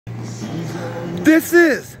This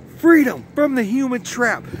is freedom from the human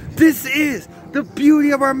trap. This is the beauty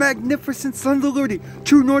of our magnificent Sons of Liberty,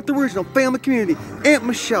 True North Original Family Community. Aunt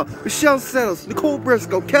Michelle, Michelle Settles, Nicole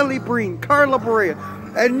Briscoe, Kelly Breen, Carla Berea,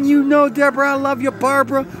 and you know, Deborah, I love you,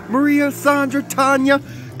 Barbara, Maria, Sandra, Tanya.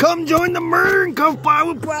 Come join the murder and come fly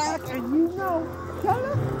with black. And you know, tell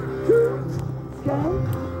us to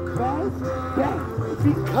stay,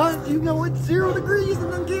 because you know it's 0 degrees in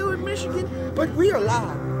Ungary, Michigan, but we are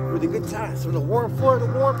live with a good time. So the warm Florida,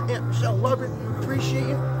 warm Aunt Michelle, love it, appreciate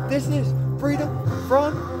you. This is freedom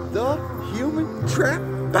from the human trap.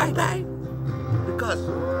 Bye bye. Because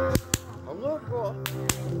I love you all,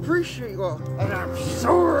 appreciate you all, and I'm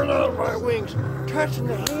soaring on my wings, touching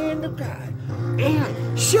the hand of God.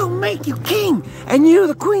 And she'll make you king, and you,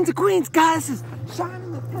 the queens of queens, goddesses,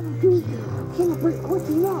 shining the 10 Tuesday, celebrate what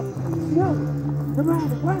you love. No, no matter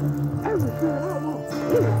the weather, everything I want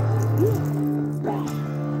is back.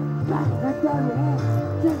 Let down your head,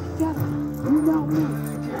 just settle. You know me,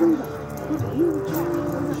 freedom from the human trap,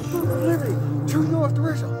 liberty, True North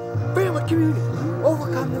Original Family Community,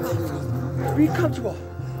 overcome the obstacles, be comfortable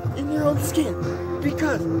in your own skin,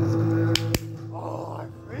 because oh, I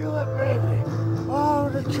feel it, baby. Oh,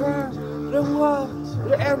 the charm, the love,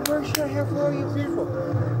 the admiration I have for all you people.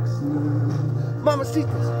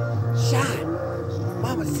 Mamacitas, shine.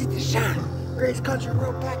 Mamacitas, shine. Greatest country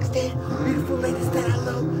world, Pakistan. Beautiful ladies that I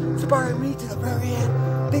love, inspiring me to the very end.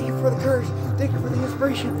 Thank you for the courage. Thank you for the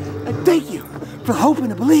inspiration. And thank you for hoping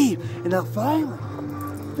to believe in our family.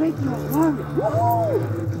 Thank you, I love you.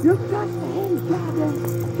 Woo! You touched the hand of God, man.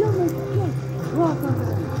 You'll make a cake. Welcome,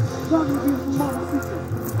 baby. Love you, beautiful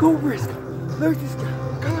Mamacitas. Go Briscoe. Look at this guy.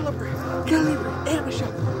 Carla Berea, Kelly Breen, Aunt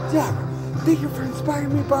Michelle, Deborah. Thank you for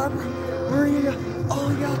inspiring me, Barbara, Maria,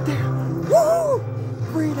 all you out there. Woo!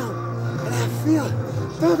 Freedom. And I feel it.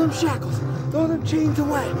 Throw them shackles, throw them chains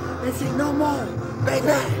away, and say no more,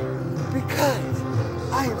 baby. Because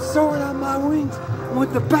I am soaring on my wings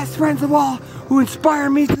with the best friends of all who inspire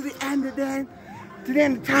me to the end of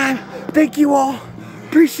time. Thank you all.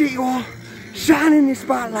 Appreciate you all. Shine in the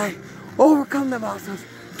spotlight. Overcome them obstacles.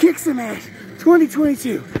 Kick some ass.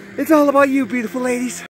 2022. It's all about you, beautiful ladies.